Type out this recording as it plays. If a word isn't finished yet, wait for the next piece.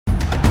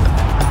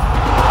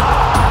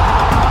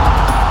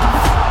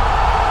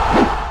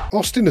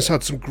Austin has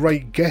had some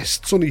great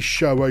guests on his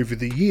show over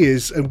the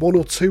years, and one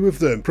or two of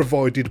them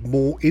provided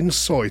more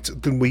insight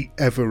than we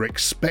ever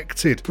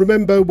expected.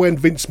 Remember when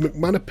Vince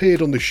McMahon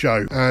appeared on the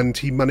show and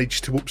he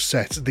managed to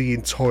upset the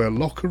entire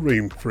locker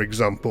room, for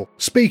example?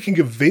 Speaking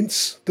of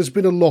Vince, there's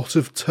been a lot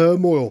of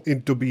turmoil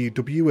in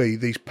WWE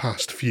these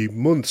past few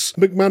months.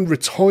 McMahon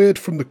retired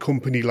from the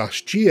company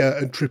last year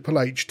and Triple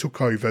H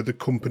took over the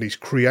company's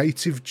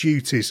creative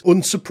duties.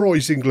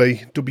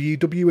 Unsurprisingly,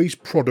 WWE's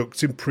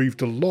product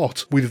improved a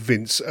lot with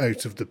Vince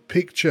out of the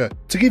picture.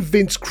 To give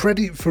Vince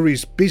credit for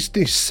his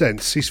business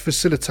sense, he's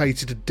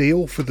facilitated a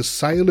deal for the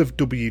sale of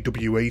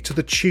WWE to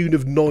the tune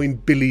of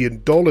 $9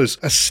 billion,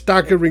 a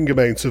staggering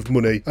amount of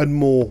money and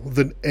more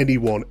than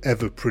anyone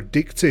ever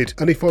predicted.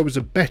 And if I was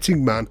a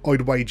betting man,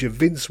 I'd wager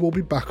Vince will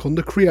be back on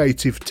the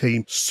creative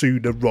team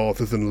sooner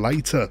rather than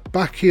later.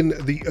 Back in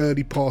the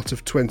early part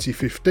of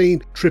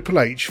 2015, Triple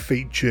H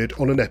featured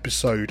on an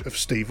episode of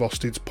Steve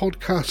Austin's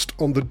podcast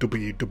on the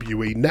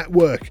WWE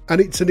Network, and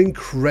it's an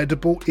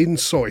incredible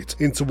insight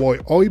into why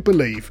I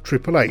believe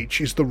Triple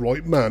H is the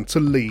right man to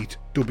lead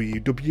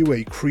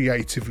WWE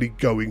creatively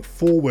going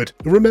forward.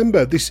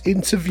 Remember, this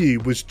interview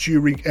was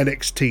during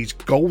NXT's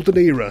golden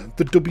era.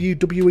 The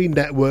WWE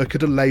Network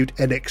had allowed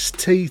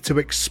NXT to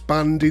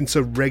expand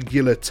into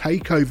regular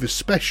takeover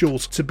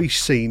specials to be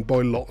seen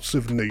by lots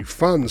of new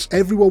fans.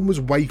 Everyone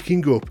was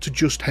waking up to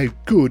just how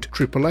good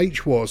Triple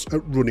H was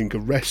at running a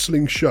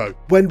wrestling show.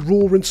 When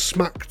Raw and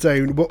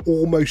SmackDown were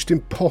almost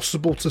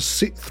impossible to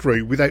sit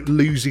through without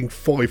losing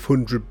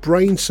 500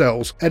 brain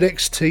cells,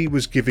 NXT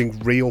was giving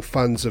real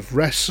fans of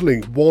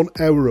wrestling 1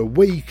 hour a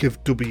week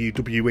of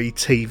WWE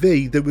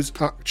TV that was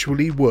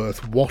actually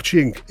worth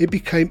watching. It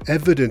became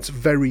evident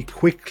very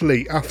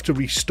quickly after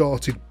he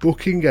started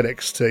booking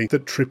NXT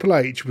that Triple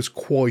H was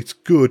quite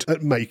good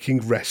at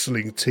making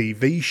wrestling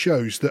TV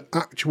shows that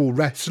actual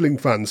wrestling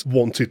fans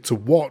wanted to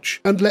watch.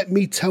 And let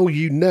me tell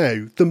you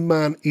now, the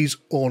man is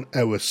on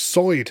our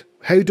side.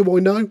 How do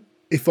I know?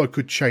 If I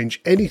could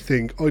change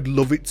anything, I'd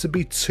love it to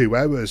be 2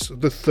 hours.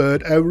 The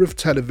third hour of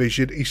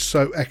television is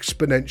so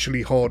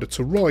exponentially harder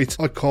to write,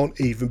 I can't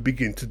even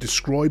begin to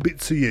describe it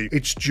to you.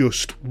 It's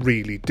just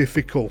really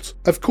difficult.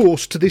 Of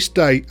course, to this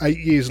day, 8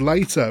 years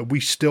later, we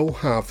still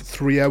have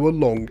 3 hour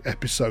long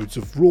episodes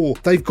of Raw.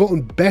 They've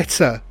gotten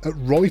better at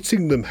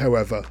writing them,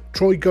 however.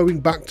 Try going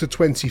back to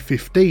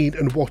 2015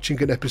 and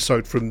watching an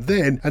episode from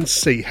then and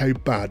see how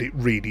bad it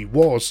really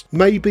was.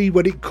 Maybe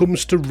when it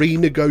comes to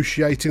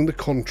renegotiating the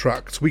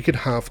contract, we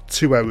could have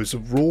 2 hours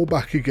of Raw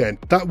back again.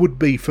 That would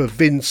be for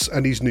Vince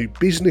and his new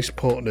business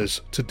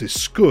partners to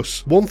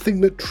discuss. One thing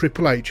that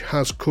Triple H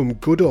has come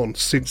good on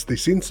since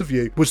this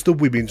interview was the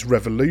women's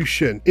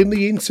revolution. In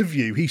the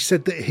interview, he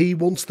said that he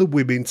wants the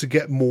women to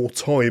get more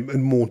time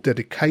and more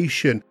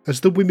dedication, as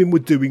the women were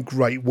doing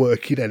great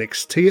work in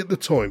NXT at the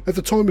time. At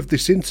the time of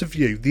this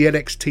interview, the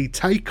NXT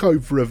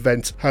TakeOver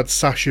event had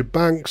Sasha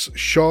Banks,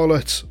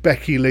 Charlotte,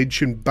 Becky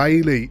Lynch and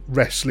Bayley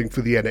wrestling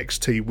for the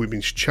NXT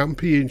Women's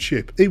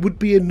Championship. It would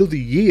be another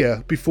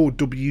year before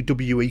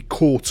WWE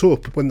caught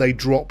up when they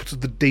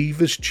dropped the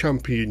Divas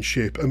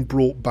Championship and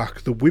brought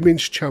back the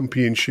Women's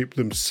Championship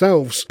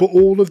themselves, but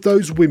all of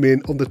those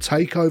women on the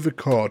TakeOver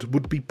card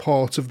would be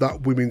part of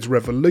that women's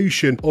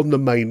revolution on the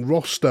main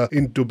roster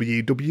in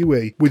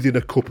WWE within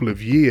a couple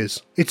of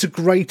years. It's a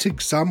great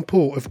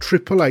example of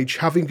Triple H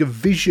having a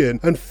vision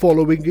and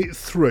following it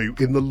through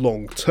in the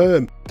long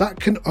term. That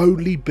can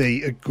only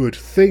be a good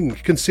thing,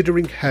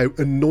 considering how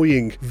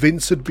annoying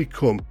Vince had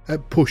become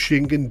at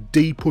pushing and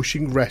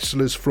de-pushing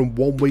wrestlers from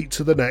one week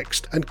to the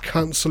next and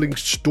cancelling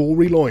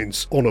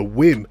storylines on a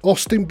whim.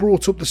 Austin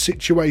brought up the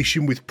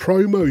situation with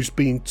promos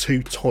being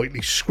too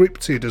tightly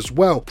scripted as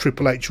well.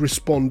 Triple H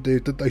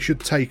responded that they should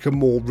take a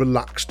more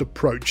relaxed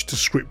approach to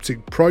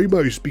scripting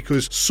promos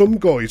because some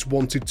guys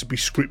wanted to be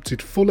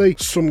scripted fully,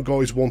 some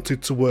guys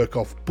wanted to work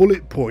off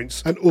bullet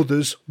points, and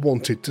others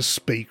wanted to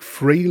speak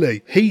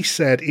freely. He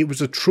said it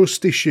was a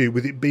trust issue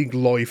with it being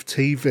live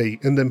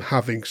TV and them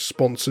having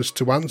sponsors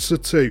to answer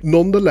to.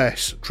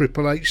 Nonetheless,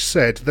 Triple H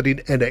said that in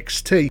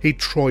NXT he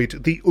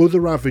tried the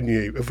other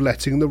avenue of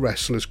letting the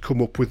wrestlers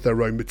come up with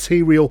their own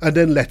material and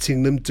then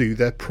letting them do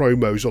their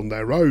promos on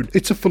their own.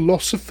 It's a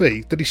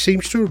philosophy that he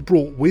seems to have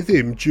brought with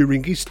him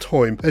during his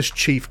time as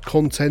Chief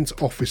Content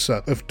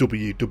Officer of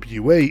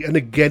WWE, and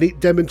again it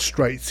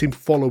demonstrates him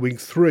following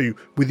through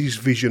with his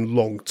vision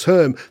long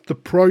term. The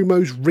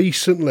promos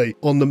recently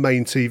on the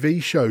main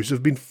TV shows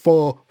have been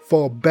far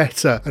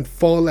better and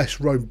far less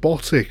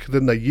robotic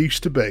than they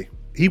used to be.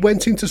 He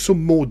went into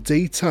some more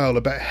detail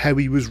about how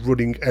he was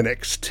running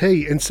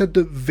NXT and said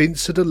that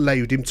Vince had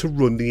allowed him to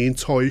run the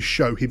entire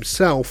show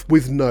himself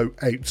with no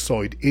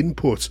outside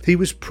input. He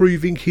was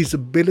proving his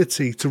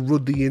ability to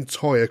run the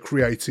entire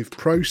creative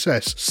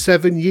process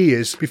 7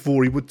 years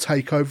before he would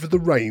take over the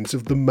reins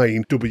of the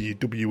main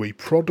WWE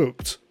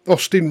product.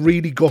 Austin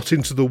really got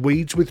into the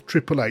weeds with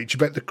Triple H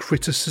about the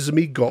criticism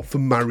he got for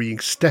marrying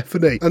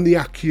Stephanie and the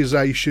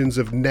accusations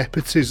of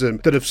nepotism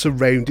that have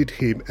surrounded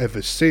him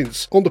ever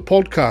since. On the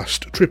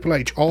podcast, Triple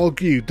H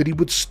argued that he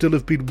would still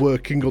have been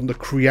working on the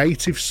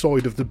creative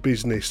side of the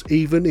business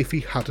even if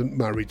he hadn't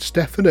married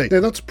Stephanie. Now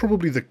that's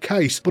probably the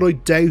case, but I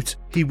doubt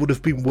he would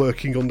have been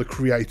working on the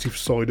creative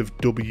side of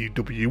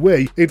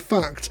WWE. In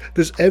fact,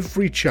 there's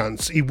every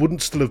chance he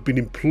wouldn't still have been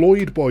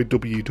employed by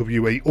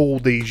WWE all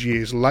these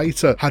years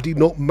later had he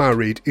not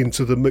married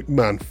into the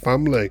McMahon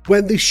family.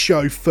 When this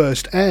show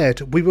first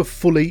aired, we were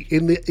fully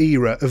in the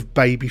era of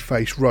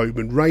babyface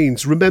Roman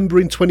Reigns. Remember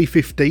in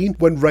 2015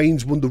 when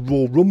Reigns won the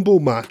Royal Rumble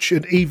match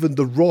and even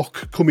The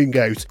Rock coming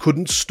out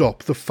couldn't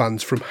stop the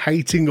fans from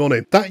hating on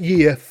him. That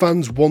year,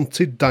 fans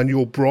wanted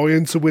Daniel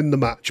Bryan to win the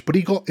match, but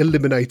he got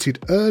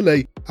eliminated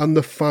early and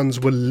the fans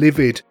were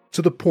livid,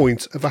 to the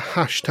point of a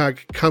hashtag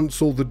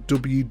cancel the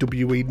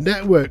WWE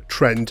Network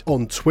trend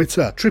on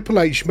Twitter. Triple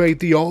H made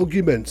the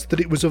argument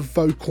that it was a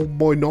vocal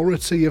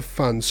minority of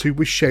fans who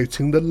were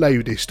shouting the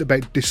loudest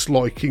about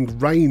disliking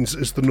Reigns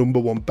as the number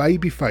one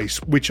babyface,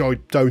 which I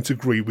don't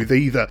agree with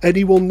either.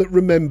 Anyone that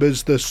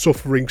remembers the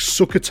suffering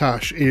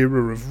succotash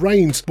era of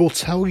Reigns will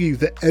tell you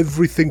that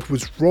everything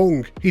was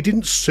wrong. He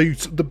didn't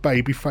suit the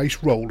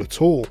babyface role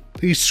at all.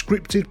 His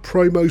scripted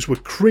promos were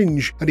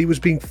cringe and he was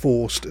being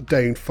forced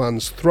down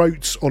fans'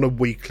 throats on a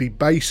weekly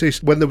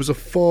basis when there was a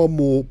far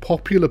more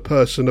popular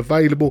person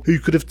available who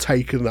could have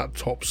taken that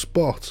top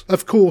spot.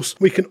 Of course,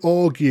 we can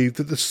argue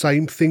that the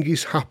same thing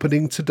is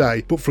happening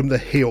today, but from the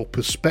heel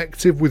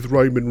perspective with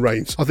Roman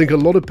Reigns. I think a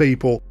lot of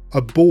people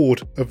are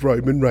bored of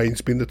Roman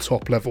Reigns being the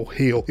top level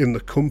heel in the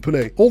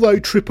company. Although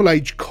Triple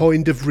H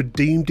kind of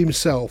redeemed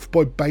himself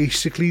by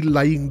basically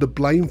laying the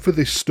blame for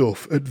this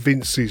stuff at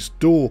Vince's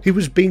door. He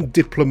was being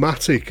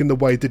diplomatic in the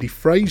way that he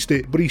phrased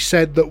it, but he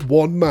said that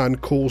one man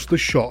calls the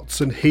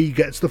shots and he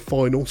gets the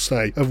final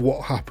say of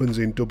what happens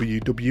in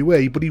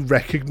WWE, but he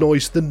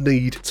recognised the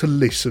need to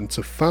listen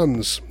to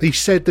fans. He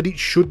said that it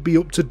should be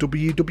up to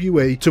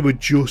WWE to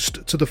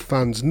adjust to the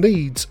fans'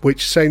 needs,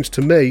 which sounds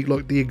to me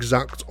like the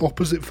exact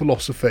opposite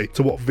philosophy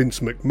to what Vince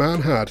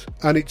McMahon had.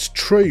 And it's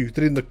true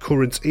that in the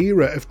current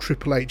era of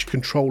Triple H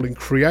controlling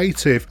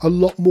creative, a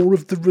lot more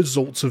of the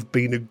results have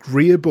been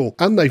agreeable,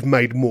 and they've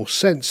made more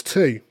sense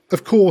too.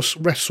 Of course,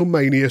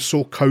 WrestleMania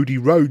saw Cody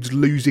Rhodes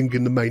losing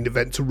in the main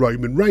event to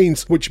Roman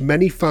Reigns, which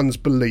many fans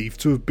believe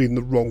to have been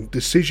the wrong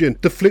decision.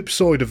 The flip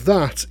side of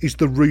that is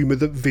the rumour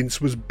that Vince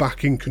was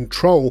back in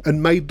control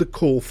and made the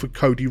call for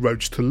Cody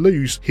Rhodes to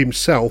lose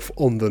himself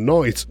on the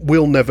night.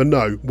 We'll never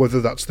know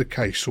whether that's the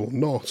case or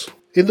not.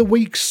 In the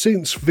weeks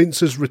since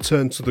Vince has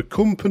returned to the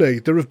company,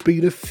 there have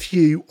been a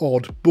few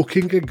odd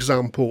booking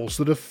examples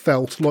that have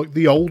felt like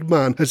the old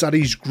man has had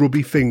his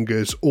grubby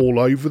fingers all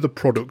over the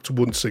product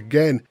once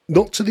again.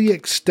 Not to the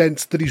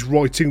extent that he's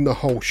writing the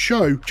whole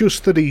show,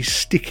 just that he's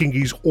sticking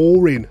his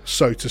oar in,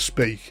 so to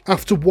speak.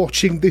 After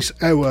watching this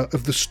hour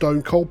of the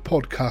Stone Cold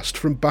podcast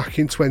from back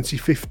in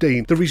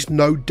 2015, there is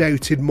no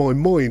doubt in my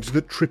mind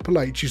that Triple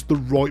H is the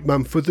right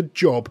man for the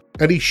job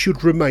and he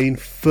should remain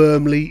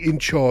firmly in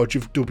charge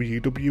of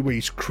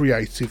WWE's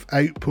creative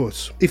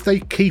output. If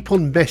they keep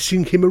on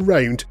messing him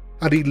around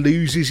and he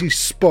loses his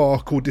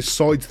spark or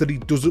decides that he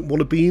doesn't want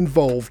to be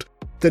involved,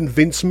 then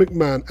Vince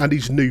McMahon and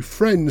his new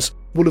friends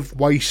will have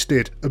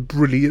wasted a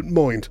brilliant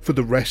mind for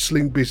the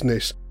wrestling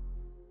business